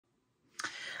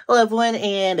Hello everyone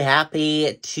and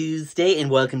happy Tuesday and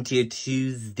welcome to a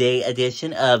Tuesday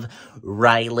edition of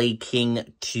Riley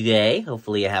King Today.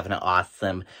 Hopefully you're having an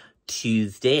awesome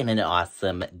Tuesday and an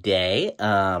awesome day.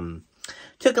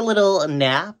 Took a little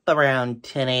nap around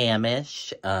 10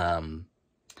 a.m.-ish.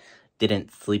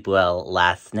 Didn't sleep well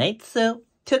last night, so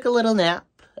took a little nap.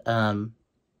 A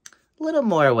little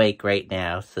more awake right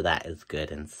now, so that is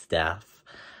good and stuff.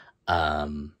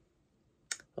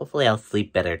 Hopefully I'll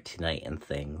sleep better tonight and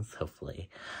things, hopefully.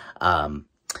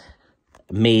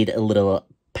 Made a little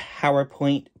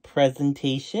PowerPoint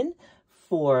presentation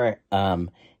for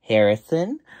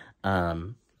Harrison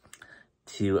to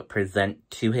present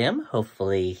to him.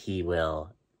 Hopefully he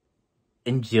will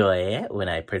enjoy it when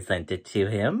I present it to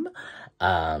him.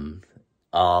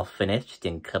 All finished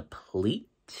and complete.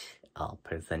 I'll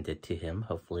present it to him,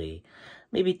 hopefully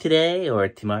maybe today or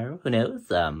tomorrow, who knows,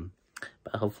 but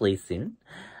hopefully soon,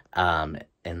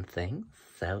 and things.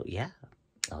 So yeah,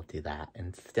 I'll do that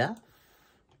and stuff.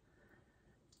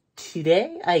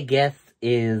 Today, I guess,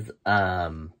 is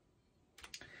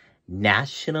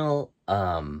National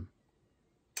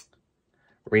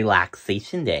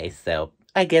Relaxation Day, so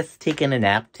I guess taking a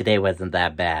nap today wasn't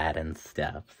that bad and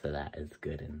stuff, so that is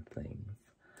good and things.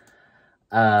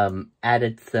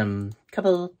 Added some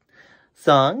couple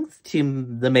songs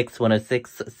to the Mix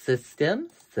 106 system,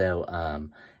 so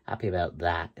happy about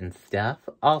that and stuff.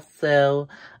 Also,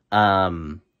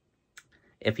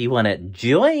 if you want to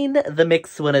join the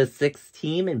Mix 106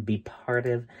 team and be part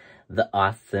of the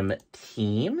awesome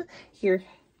team, here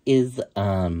is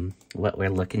what we're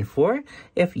looking for.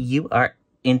 If you are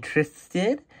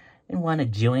interested and want to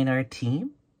join our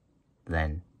team,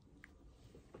 then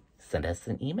send us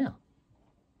an email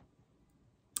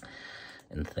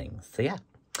and things. So yeah.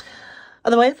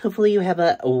 Otherwise, hopefully you have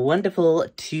a wonderful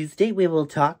Tuesday. We will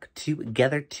talk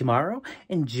together tomorrow.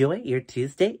 Enjoy your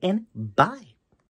Tuesday and bye.